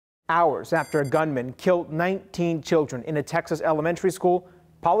Hours after a gunman killed 19 children in a Texas elementary school,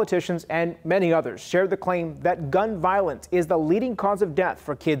 politicians and many others shared the claim that gun violence is the leading cause of death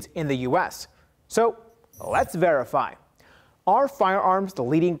for kids in the U.S. So let's verify. Are firearms the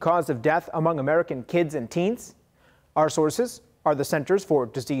leading cause of death among American kids and teens? Our sources are the Centers for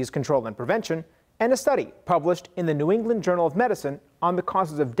Disease Control and Prevention and a study published in the New England Journal of Medicine on the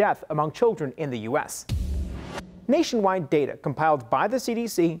causes of death among children in the U.S. Nationwide data compiled by the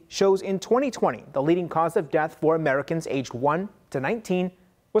CDC shows in 2020 the leading cause of death for Americans aged 1 to 19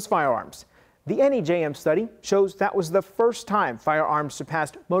 was firearms. The NEJM study shows that was the first time firearms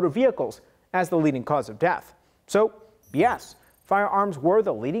surpassed motor vehicles as the leading cause of death. So, yes, firearms were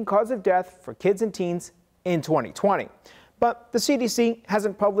the leading cause of death for kids and teens in 2020. But the CDC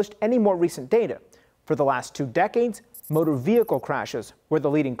hasn't published any more recent data. For the last 2 decades, motor vehicle crashes were the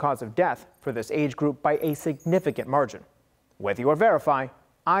leading cause of death for this age group by a significant margin. With your Verify,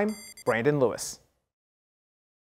 I'm Brandon Lewis.